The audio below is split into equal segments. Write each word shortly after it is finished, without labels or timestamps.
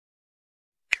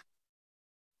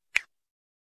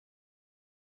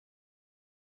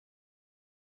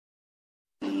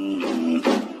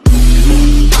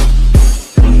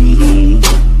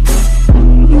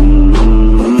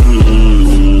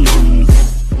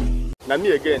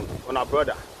me again on our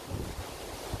brother.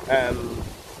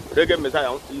 Reggae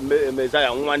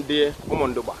Messiah one day,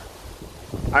 Omondoba.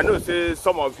 I know say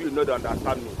some of you don't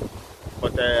understand me,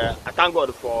 but I thank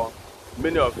God for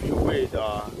many of you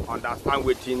who understand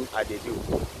what I do.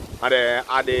 And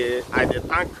I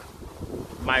thank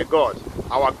my God,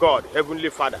 our God, Heavenly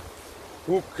Father,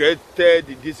 who created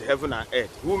this heaven and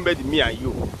earth, who made me and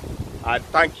you. I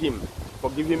thank him for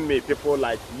giving me people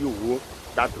like you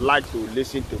that like to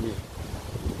listen to me.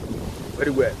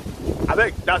 Very well. I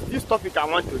beg, that's this topic I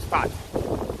want to start.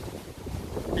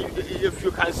 If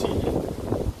you can see,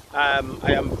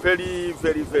 I am very,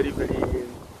 very, very, very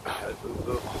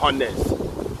honest,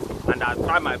 and I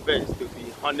try my best to be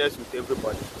honest with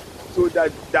everybody. So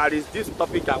that is this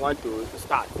topic I want to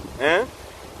start.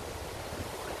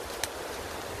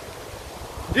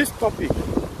 This topic,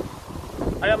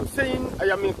 I am saying, I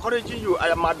am encouraging you, I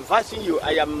am advising you,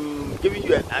 I am giving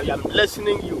you, I am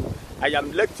listening you, I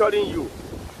am lecturing you.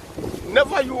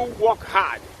 Never you work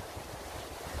hard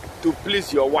to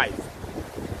please your wife.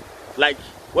 Like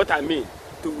what I mean,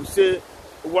 to say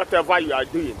whatever you are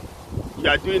doing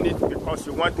it because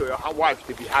you want your wife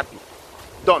to be happy.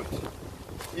 Don't.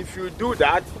 If you do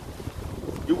that,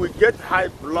 you will get high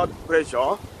blood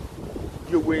pressure,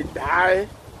 you will die,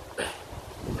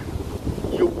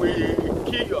 you will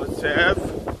kill yourself,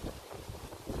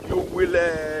 you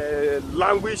will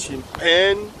languish in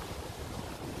pain.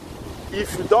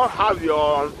 If you don't have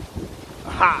your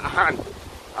hand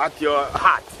at your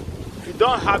heart, if you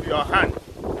don't have your hand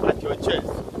at your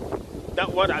chest, that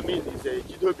what I mean is a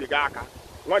jido bigaka.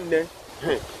 One day,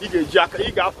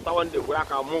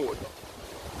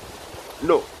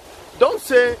 no, don't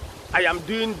say I am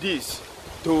doing this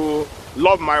to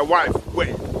love my wife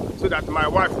well, so that my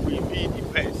wife will be the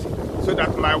best, so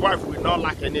that my wife will not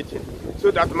lack anything,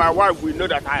 so that my wife will know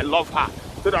that I love her,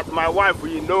 so that my wife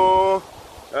will know.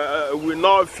 Will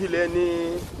not feel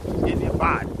any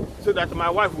bad, so that my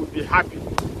wife will be happy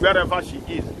wherever she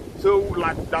is, so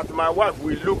like that my wife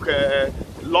will look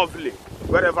lovely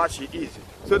wherever she is,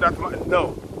 so that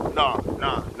no,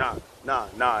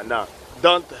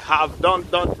 don't have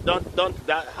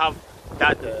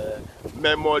that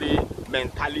memory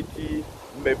mentality,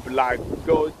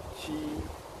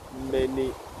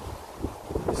 many.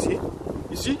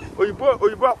 You see,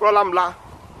 Oyibo problem la.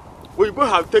 Oyibo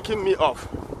have taken me off.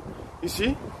 You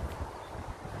see?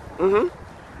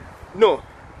 No,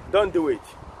 don't do it.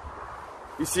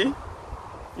 You see?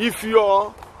 If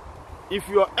your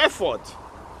effort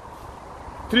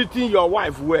treating your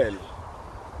wife well,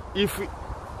 if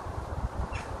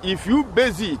you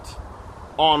base it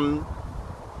on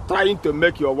trying to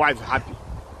make your wife happy,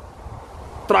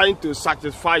 trying to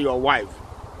satisfy your wife,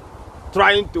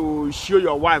 trying to show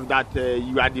your wife that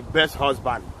you are the best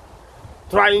husband,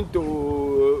 trying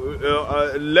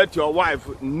to let your wife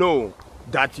know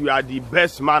that you are the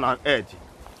best man on earth,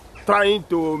 trying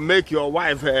to make your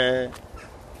wife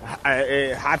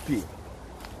happy,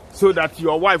 so that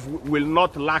your wife will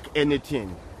not lack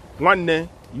anything. One day,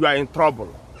 you are in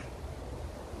trouble.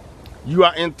 You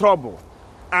are in trouble.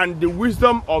 And the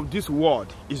wisdom of this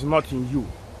world is not in you.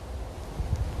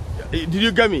 Did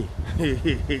you get me?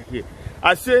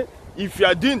 I say, if you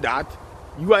are doing that,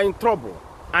 you are in trouble.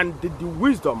 And the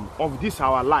wisdom of this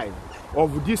our life,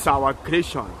 of this our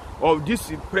creation, of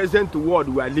this present world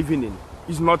we are living in,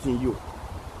 is not in you.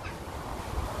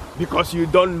 Because you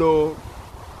don't know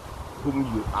whom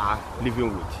you are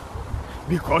living with.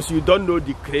 Because you don't know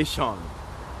the creation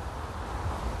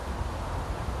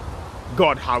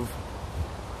God have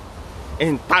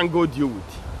entangled you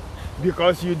with.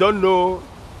 Because you don't know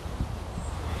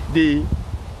the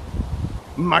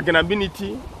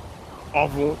magnanimity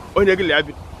of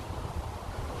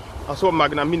also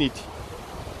magnanimity.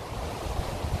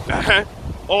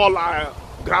 All our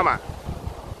grammar.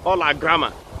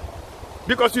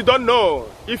 Because you don't know.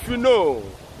 If you know,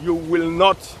 you will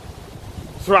not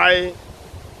try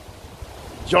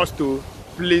just to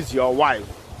please your wife,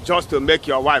 just to make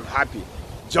your wife happy,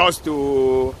 just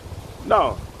to...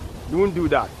 No, don't do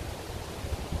that.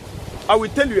 I will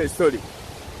tell you a story.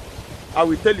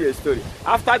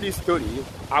 After this story,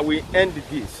 I will end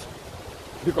this,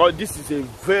 because this is a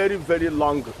very, very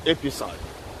long episode.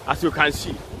 As you can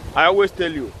see, I always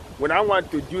tell you, when I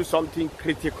want to do something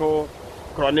critical,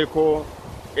 chronicle,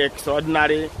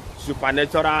 extraordinary,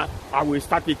 supernatural, I will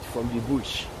start it from the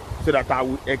bush, so that I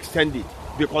will extend it.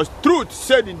 Because truth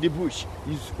said in the bush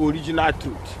is original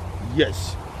truth.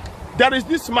 Yes. There is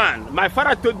this man, my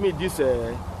father told me this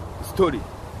story.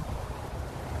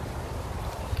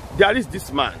 There is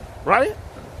this man, right?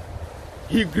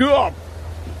 He grew up,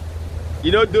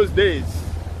 you know, those days,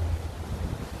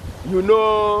 you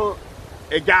know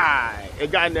a guy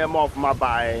named of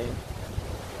Mabai,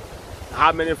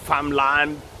 how many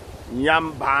farmland,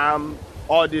 Yambam,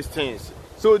 all these things.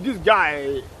 So this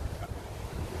guy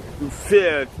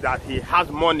felt that he has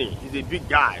money, he's a big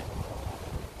guy.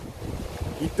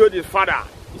 He told his father,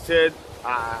 he said,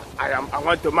 I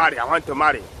want to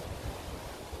marry.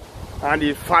 And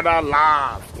his father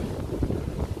laughed.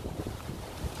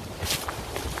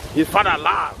 His father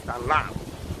laughed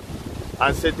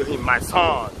and said to him, my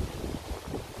son,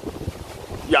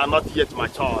 you are not yet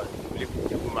mature to live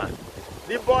with a woman.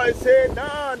 The boy said,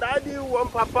 no, daddy,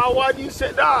 papa, why do you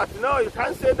say that? No, you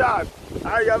can't say that.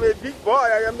 I am a big boy,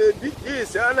 I am a big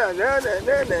this.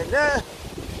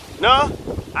 No,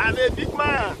 I'm a big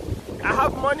man. I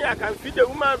have money, I can feed a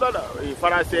woman. His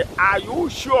father said, are you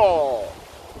sure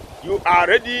you are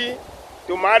ready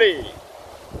to marry?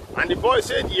 And the boy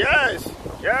said, yes,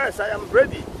 I am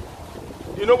ready.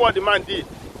 You know what the man did?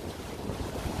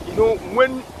 You know,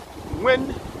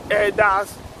 when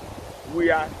elders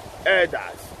were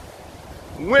elders,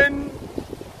 when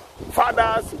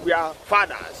fathers were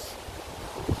fathers,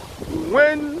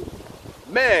 when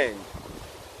men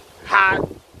had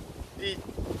the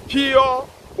pure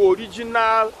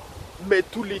original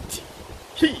maturity,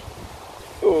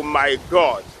 oh my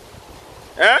God,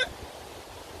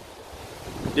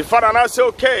 the father now said,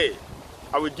 okay,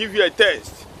 I will give you a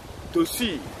test to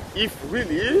see if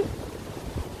really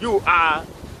you are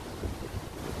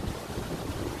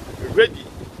ready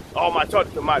or mature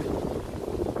to marry.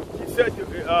 He said,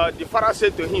 the father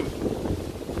said to him,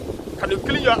 can you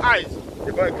clean your eyes?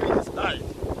 The boy cleaned his eyes.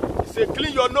 He said,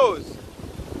 clean your nose.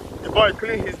 The boy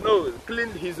cleaned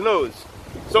his nose.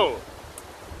 So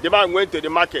the man went to the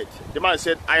market. The man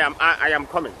said, I am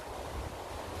coming.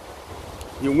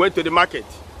 He went to the market.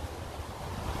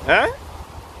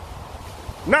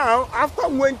 Now, after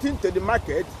went into the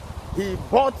market, he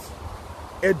bought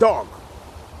a dog.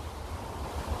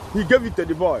 He gave it to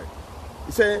the boy.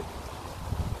 He said,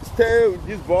 stay with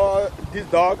this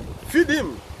dog, feed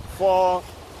him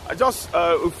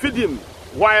feed him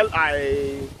while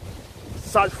I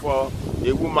search for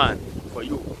a woman for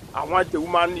you. I want a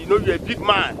woman, you know, you're a big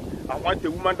man. I want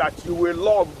a woman that you will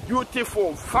love,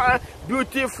 beautiful, fine,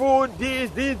 beautiful,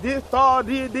 this, tall,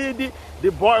 this.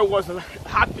 The boy was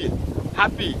happy.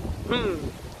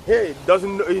 Hey,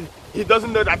 he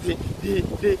doesn't know that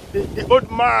the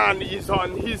old man is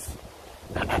on his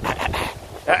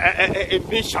a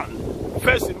mission,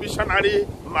 first missionary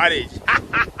marriage.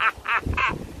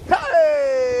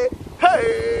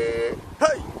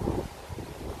 Hey.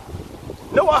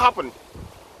 Know what happened?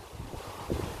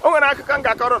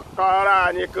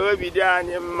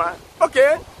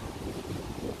 Okay.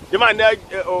 The man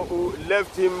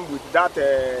left him with that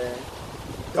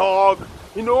dog.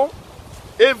 You know,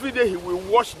 every day he will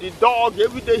wash the dog.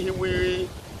 Every day he will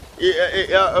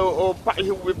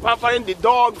pampering the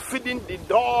dog, feeding the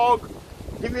dog,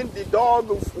 giving the dog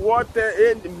water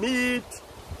and meat.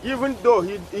 Even though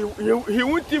he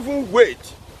won't even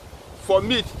wait for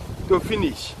meat to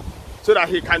finish so that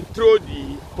he can throw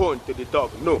the bone to the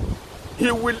dog. No,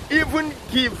 he will even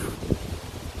give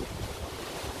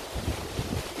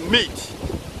meat,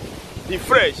 the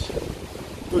fresh,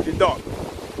 to the dog.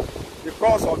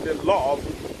 Because of the love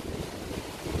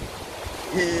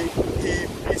he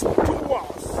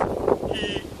bestowed,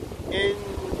 he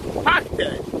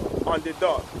impacted on the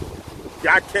dog.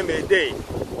 There came a day.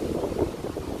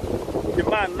 The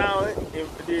man now,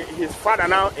 his father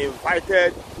now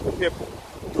invited people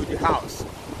to the house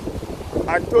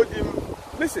and told him,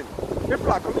 listen, people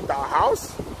are coming to our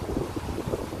house.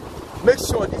 Make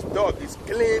sure this dog is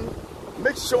clean.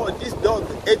 Make sure this dog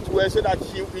ate well so that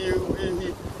he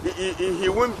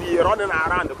won't be running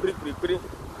around. The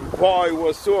boy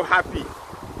was so happy.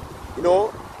 You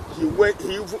know,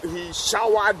 he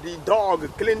showered the dog,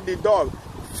 cleaned the dog,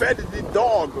 fed the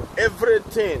dog,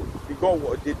 everything.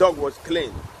 The dog was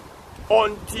clean.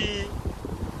 Until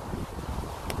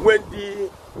when the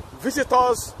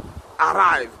visitors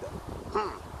arrived,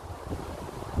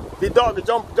 the dog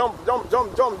jump,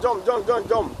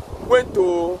 went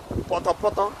to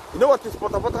Pt1. You know what is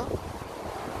Pt1?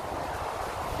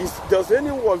 Does any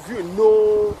of you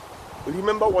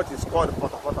remember what is called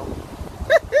Pt1?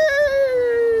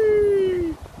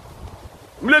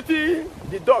 Immediately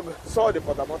the dog saw the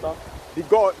Pt1. The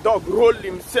dog rolled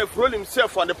himself on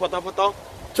the Pt1,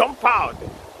 jump out,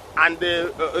 and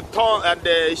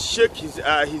shake his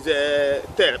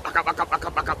tail.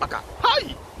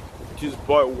 Hi! This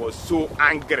boy was so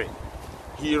angry.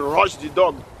 He rushed the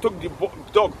dog, took the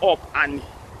dog up and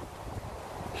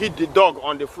hit the dog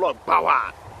on the floor.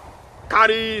 Power!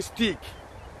 Carry stick,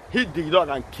 hit the dog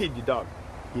and killed the dog.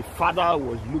 His father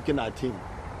was looking at him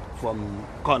from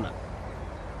corner.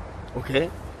 Okay,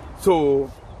 so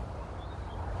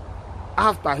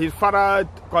after his father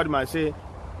called him and said,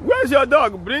 "Where's your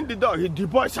dog? Bring the dog." The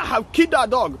boy said, "I have killed that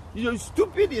dog. You're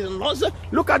stupid, it's nonsense.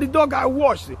 Look at the dog I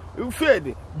washed. You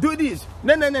fed. Do this.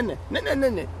 No.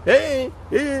 Hey.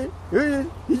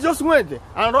 He just went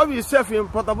and rubbed himself in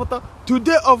pota.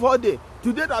 Today of all day.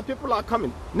 Today that people are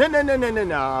coming. No.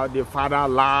 The father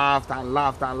laughed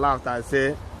and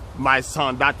said, "My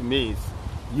son, that means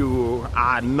you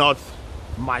are not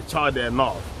matured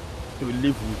enough to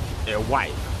live with a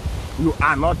wife. You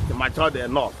are not matured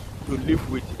enough to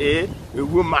live with a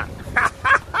woman."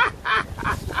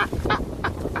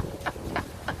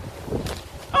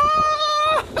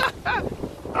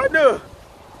 I know.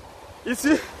 You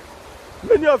see,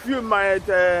 many of you might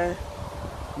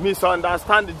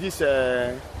misunderstand this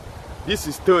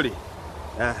story.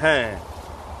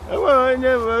 You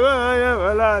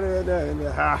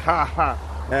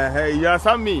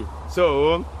understand me?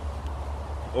 So,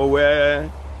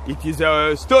 it is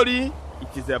a story,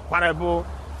 it is a parable,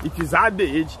 it is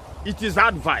adage, it is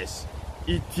advice,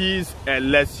 it is a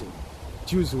lesson.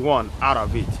 Choose one out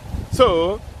of it.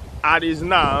 So, as is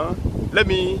now, let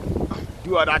me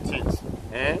do other things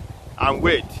and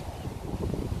wait.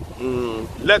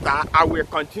 Later, I will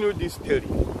continue this story.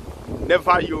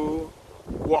 Never you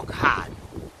work hard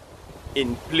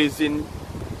in pleasing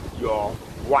your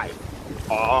wife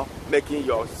or making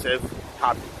yourself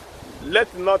happy.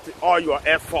 Let not all your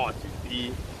effort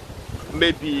be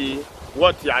maybe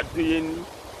what you are doing.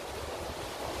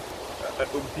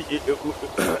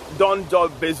 Don't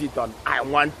just base it on I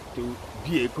want to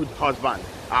be a good husband.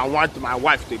 I want my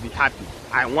wife to be happy.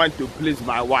 I want to please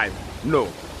my wife. No.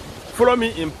 Follow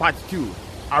me in part 2.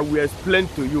 I will explain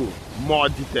to you more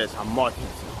details and more things.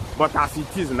 But as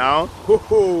it is now,